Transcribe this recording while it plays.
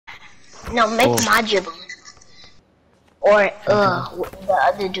No, make Oh. my dribble. Or dribble? the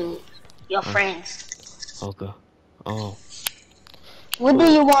other dude, your friends. Okay. Oh. What do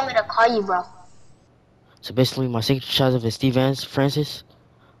you want me to call you, bro? So basically, my signature shots of is Steve Francis.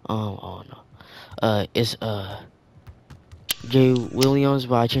 Oh no. It's Jay Williams,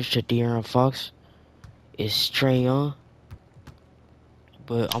 but I changed to De'Aaron Fox. It's Trey Young,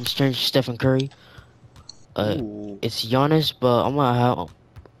 but I'm changing to Stephen Curry. Ooh. It's Giannis, but I'm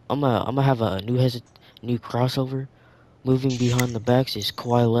gonna have a new crossover. Moving behind the backs is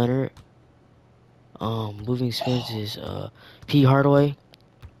Kawhi Leonard. Moving spins is P Hardaway.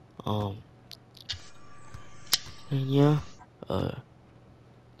 Um, and yeah.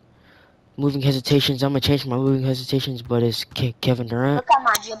 Moving hesitations. I'm gonna change my moving hesitations, but it's Kevin Durant. Look at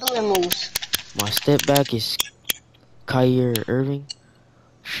my dribbling moves. My step back is Kyrie Irving.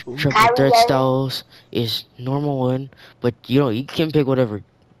 Triple Kyrie threat Irving. styles is normal one, but you can pick whatever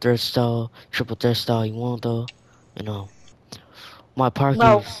threat style, triple threat style you want though. My parking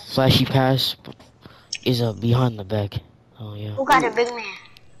Bro, flashy pass is behind the back. Oh yeah, who got a big man?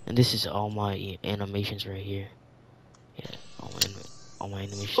 and this is all my animations right here. Yeah, all my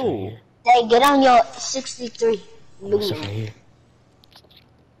animations right Ooh. here. Hey, get on your 63 All my big stuff right man. here.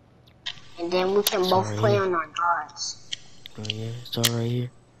 And then we can It's all both right play here. on our guards. Oh yeah, it's all right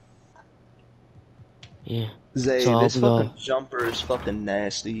here. Yeah. Zay, So I hope this we fucking all. jumper is fucking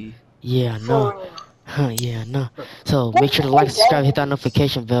nasty. Yeah, For no. real. Yeah, no. So make sure to like, subscribe, hit that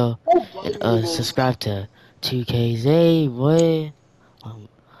notification bell, and They subscribe to 2KZ, boy.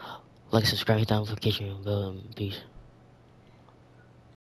 Like, subscribe, hit that notification bell, and peace.